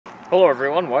Hello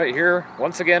everyone, Wyatt here,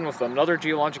 once again with another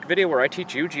geologic video where I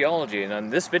teach you geology. And in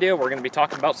this video we're going to be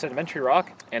talking about sedimentary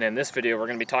rock, and in this video we're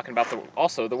going to be talking about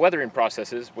also the weathering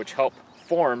processes which help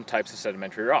form types of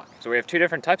sedimentary rock. So we have two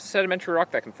different types of sedimentary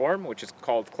rock that can form, which is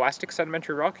called clastic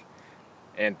sedimentary rock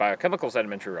and biochemical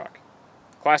sedimentary rock.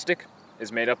 Clastic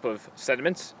is made up of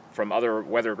sediments from other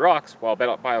weathered rocks, while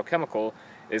biochemical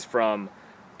is from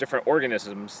different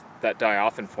organisms that die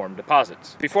off and form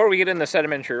deposits. Before we get into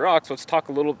sedimentary rocks, let's talk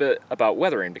a little bit about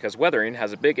weathering, because weathering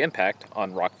has a big impact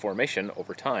on rock formation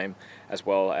over time, as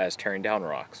well as tearing down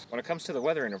rocks. When it comes to the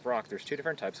weathering of rock, there's two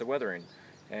different types of weathering,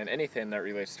 and anything that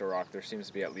relates to rock, there seems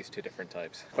to be at least two different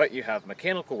types. But you have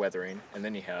mechanical weathering, and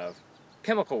then you have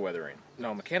chemical weathering.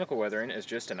 Now, mechanical weathering is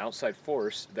just an outside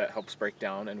force that helps break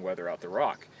down and weather out the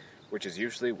rock, which is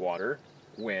usually water,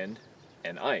 wind,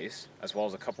 and ice, as well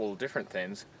as a couple of different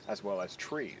things, as well as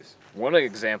trees. One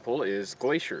example is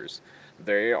glaciers.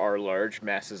 They are large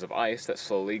masses of ice that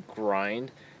slowly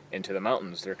grind into the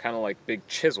mountains. They're kind of like big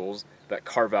chisels that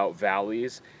carve out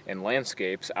valleys and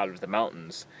landscapes out of the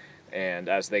mountains. And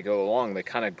as they go along, they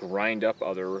kind of grind up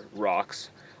other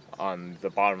rocks on the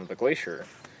bottom of the glacier.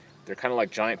 They're kind of like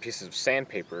giant pieces of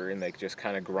sandpaper, and they just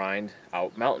kind of grind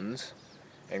out mountains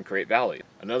and create valleys.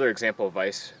 Another example of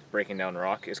ice breaking down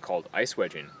rock is called ice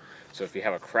wedging. So if you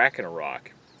have a crack in a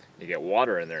rock, you get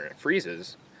water in there and it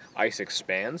freezes, ice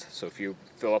expands. So if you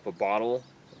fill up a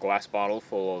glass bottle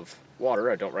full of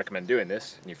water, I don't recommend doing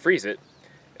this, and you freeze it,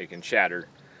 it can shatter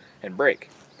and break.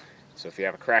 So if you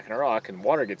have a crack in a rock and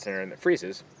water gets in there and it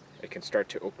freezes, it can start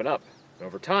to open up. And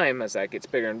over time, as that gets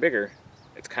bigger and bigger,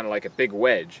 it's kind of like a big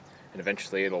wedge, and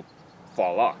eventually it'll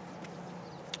fall off,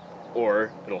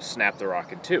 or it'll snap the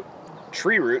rock in two.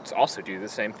 Tree roots also do the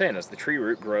same thing. As the tree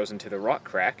root grows into the rock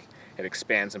crack, it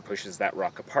expands and pushes that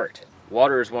rock apart.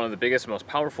 Water is one of the biggest, most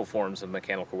powerful forms of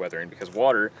mechanical weathering, because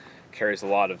water carries a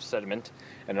lot of sediment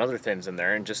and other things in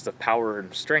there, and just the power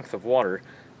and strength of water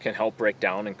can help break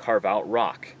down and carve out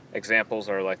rock. Examples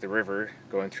are like the river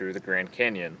going through the Grand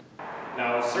Canyon.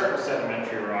 Now, certain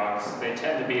sedimentary rocks, they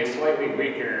tend to be slightly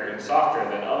weaker and softer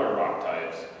than other rock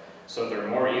types, so they're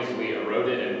more easily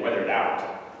eroded and weathered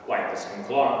out. Like this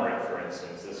conglomerate, for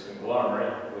instance. This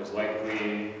conglomerate was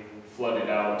likely flooded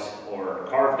out or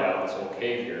carved out, this whole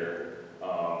cave here,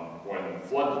 when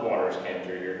flood waters came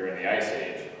through here during the Ice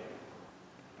Age.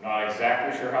 Not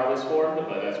exactly sure how this formed,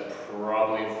 but that's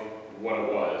probably what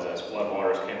it was. As flood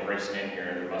waters came racing in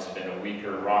here, there must have been a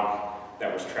weaker rock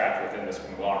that was trapped within this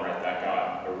conglomerate that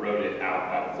got eroded out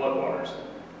by the flood waters.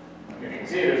 You can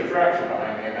see there's a fracture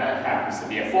behind me, and that happens to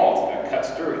be a fault that cuts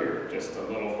through here. Just a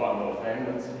little fun little thing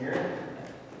that's in here.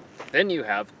 Then you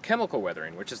have chemical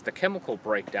weathering, which is the chemical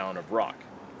breakdown of rock.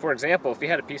 For example, if you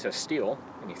had a piece of steel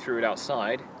and you threw it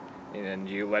outside and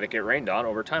you let it get rained on,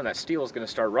 over time that steel is going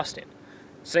to start rusting.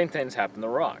 Same things happen to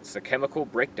rock. It's the chemical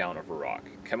breakdown of a rock,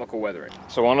 chemical weathering.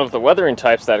 So one of the weathering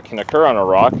types that can occur on a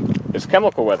rock is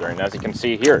chemical weathering. As you can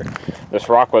see here, this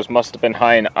rock must have been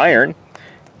high in iron,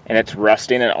 and it's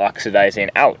rusting and oxidizing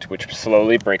out, which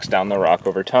slowly breaks down the rock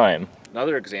over time.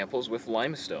 Another example is with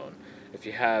limestone. If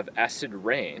you have acid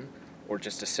rain or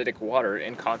just acidic water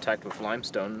in contact with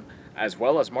limestone as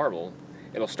well as marble,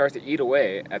 it'll start to eat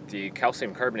away at the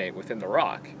calcium carbonate within the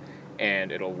rock,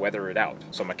 and it'll weather it out.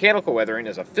 So mechanical weathering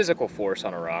is a physical force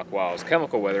on a rock, while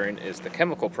chemical weathering is the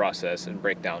chemical process and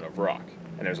breakdown of rock.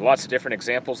 And there's lots of different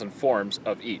examples and forms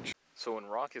of each. So when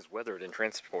rock is weathered and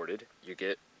transported, you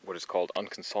get what is called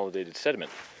unconsolidated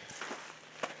sediment,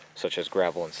 such as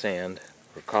gravel and sand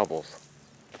or cobbles.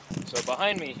 So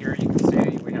behind me here you can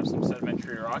see we have some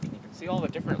sedimentary rock, and you can see all the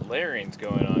different layerings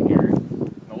going on here.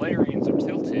 And the layerings are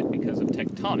tilted because of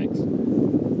tectonics,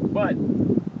 but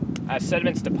as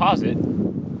sediments deposit,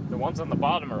 the ones on the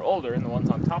bottom are older and the ones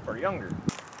on top are younger.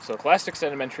 So clastic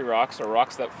sedimentary rocks are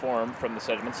rocks that form from the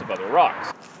sediments of other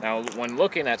rocks. Now, when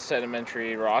looking at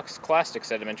sedimentary rocks, clastic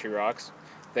sedimentary rocks,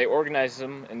 they organize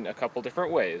them in a couple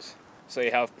different ways. So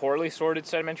you have poorly sorted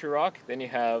sedimentary rock, then you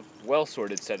have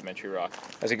well-sorted sedimentary rock.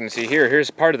 As you can see here,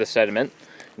 here's part of the sediment,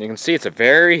 and you can see it's a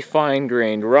very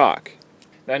fine-grained rock.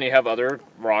 Then you have other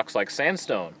rocks like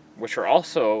sandstone, which are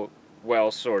also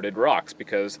well-sorted rocks,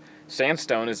 because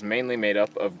sandstone is mainly made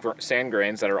up of sand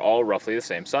grains that are all roughly the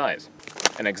same size.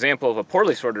 An example of a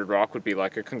poorly sorted rock would be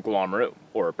like a conglomerate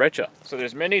or a breccia. So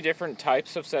there's many different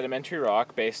types of sedimentary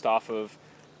rock based off of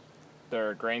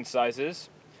their grain sizes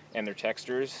and their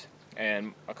textures,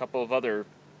 and a couple of other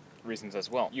reasons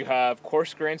as well. You have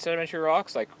coarse grained sedimentary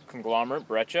rocks like conglomerate,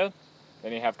 breccia.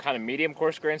 Then you have kind of medium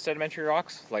coarse grained sedimentary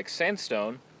rocks like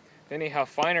sandstone. Then you have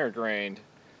finer grained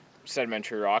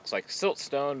sedimentary rocks like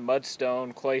siltstone,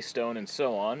 mudstone, claystone, and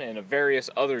so on, and of various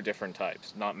other different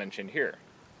types not mentioned here.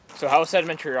 So how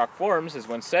sedimentary rock forms is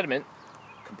when sediment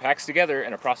compacts together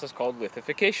in a process called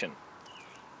lithification.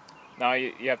 Now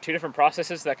you have two different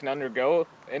processes that can undergo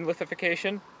in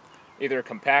lithification, either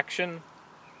compaction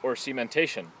or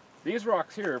cementation. These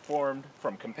rocks here formed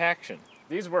from compaction.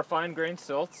 These were fine-grained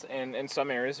silts, and in some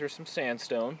areas there's some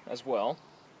sandstone as well.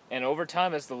 And over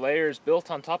time, as the layers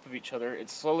built on top of each other, it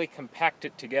slowly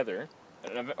compacted together.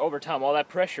 And over time, all that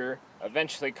pressure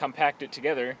eventually compacted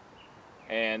together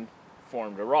and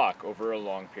formed a rock over a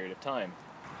long period of time.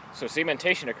 So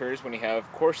cementation occurs when you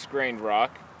have coarse-grained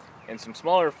rock and some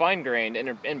smaller fine-grained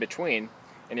in between,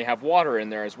 and you have water in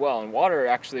there as well. And water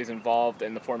actually is involved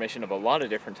in the formation of a lot of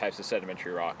different types of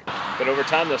sedimentary rock. But over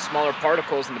time, the smaller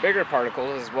particles and the bigger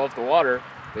particles, as well as the water,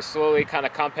 they slowly kind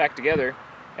of compact together,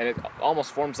 and it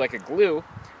almost forms like a glue,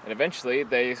 and eventually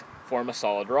they form a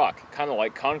solid rock, kind of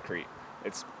like concrete.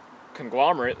 It's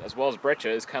conglomerate, as well as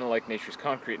breccia, is kind of like nature's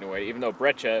concrete in a way, even though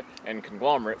breccia and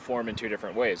conglomerate form in two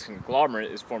different ways.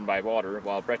 Conglomerate is formed by water,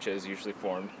 while breccia is usually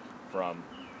formed from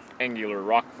angular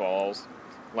rock falls,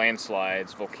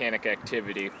 landslides, volcanic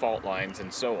activity, fault lines,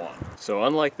 and so on. So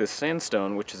unlike this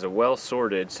sandstone, which is a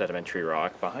well-sorted sedimentary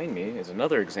rock, behind me is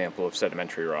another example of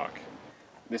sedimentary rock.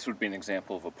 This would be an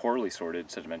example of a poorly sorted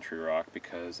sedimentary rock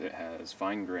because it has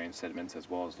fine-grained sediments as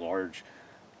well as large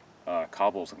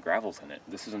cobbles and gravels in it.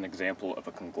 This is an example of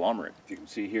a conglomerate. You can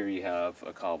see here you have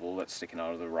a cobble that's sticking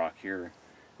out of the rock here,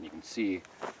 and you can see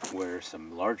where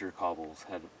some larger cobbles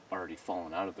had already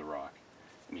fallen out of the rock,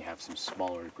 and you have some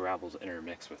smaller gravels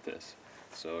intermixed with this.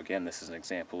 So again, this is an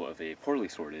example of a poorly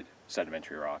sorted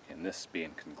sedimentary rock, and this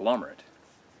being conglomerate.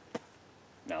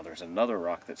 Now there's another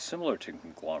rock that's similar to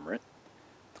conglomerate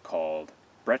called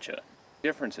breccia. The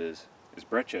difference is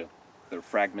breccia, the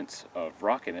fragments of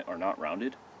rock in it are not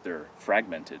rounded, they're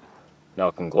fragmented. Now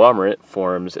conglomerate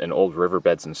forms in old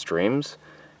riverbeds and streams,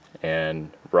 and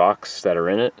rocks that are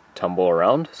in it tumble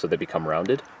around, so they become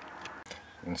rounded.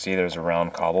 You can see there's a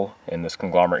round cobble in this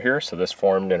conglomerate here, so this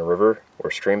formed in a river or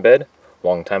stream bed a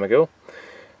long time ago.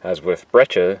 As with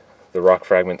breccia, the rock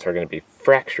fragments are going to be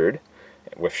fractured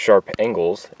with sharp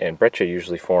angles, and breccia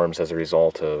usually forms as a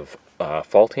result of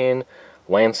faulting,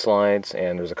 landslides,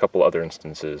 and there's a couple other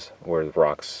instances where the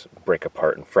rocks break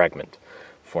apart and fragment,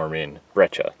 forming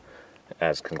breccia,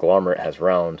 as conglomerate has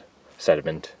round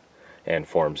sediment and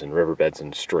forms in riverbeds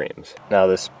and streams. Now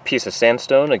this piece of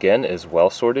sandstone, again, is well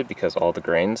sorted because all the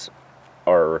grains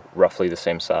are roughly the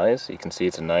same size. You can see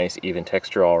it's a nice even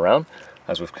texture all around.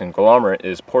 As with conglomerate, it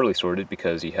is poorly sorted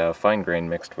because you have fine grain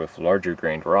mixed with larger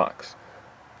grained rocks,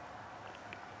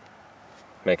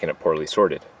 making it poorly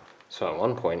sorted. So at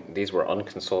one point, these were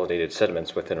unconsolidated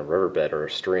sediments within a riverbed or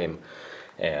a stream,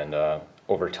 and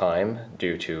over time,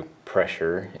 due to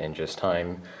pressure and just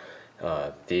time,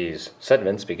 these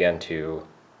sediments began to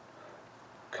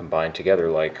combine together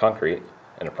like concrete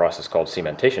in a process called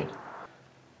cementation.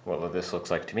 What this looks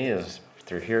like to me is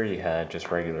through here you had just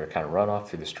regular kind of runoff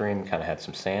through the stream, kind of had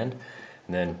some sand,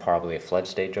 and then probably a flood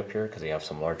stage up here because you have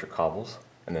some larger cobbles,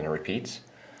 and then it repeats.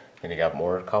 Then you got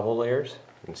more cobble layers.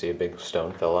 You can see a big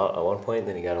stone fell out at one point,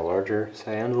 then you got a larger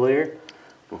sand layer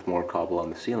with more cobble on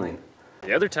the ceiling.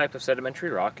 The other type of sedimentary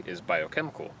rock is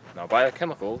biochemical. Now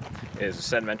biochemical is a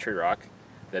sedimentary rock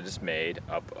that is made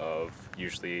up of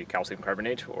usually calcium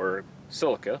carbonate or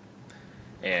silica,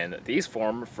 and these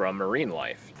form from marine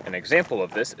life. An example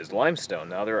of this is limestone.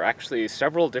 Now there are actually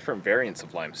several different variants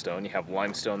of limestone. You have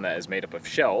limestone that is made up of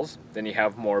shells, then you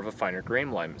have more of a finer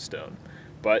grain limestone.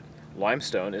 But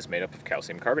limestone is made up of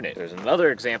calcium carbonate. There's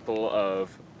another example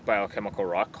of biochemical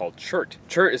rock called chert.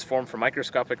 Chert is formed from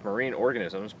microscopic marine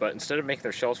organisms, but instead of making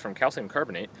their shells from calcium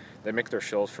carbonate, they make their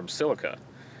shells from silica.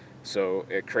 So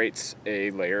it creates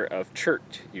a layer of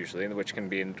chert, usually, which can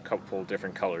be in a couple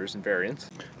different colors and variants.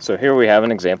 So here we have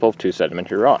an example of two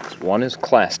sedimentary rocks. One is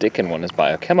clastic and one is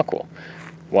biochemical.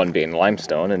 One being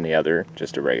limestone and the other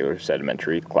just a regular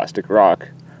sedimentary clastic rock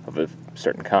of a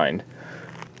certain kind.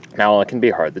 Now it can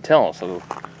be hard to tell, so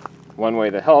one way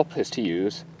to help is to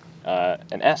use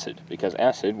an acid, because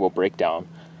acid will break down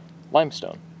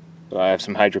limestone. So I have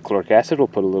some hydrochloric acid, we'll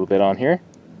put a little bit on here.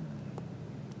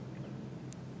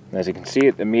 As you can see,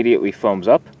 it immediately foams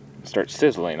up and starts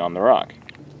sizzling on the rock.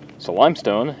 So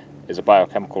limestone is a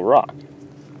biochemical rock.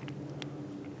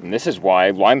 And this is why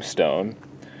limestone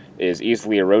is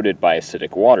easily eroded by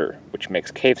acidic water, which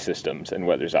makes cave systems and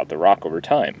weathers out the rock over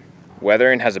time.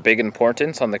 Weathering has a big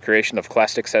importance on the creation of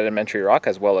clastic sedimentary rock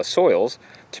as well as soils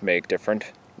to make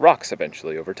different rocks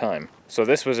eventually over time. So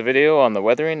this was a video on the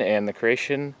weathering and the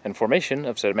creation and formation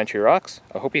of sedimentary rocks.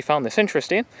 I hope you found this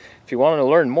interesting. If you want to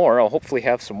learn more, I'll hopefully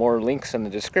have some more links in the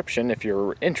description if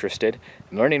you're interested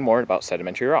in learning more about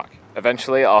sedimentary rock.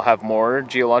 Eventually I'll have more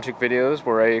geologic videos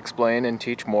where I explain and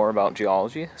teach more about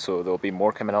geology, so there'll be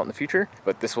more coming out in the future.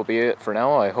 But this will be it for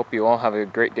now. I hope you all have a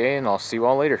great day, and I'll see you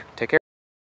all later. Take care.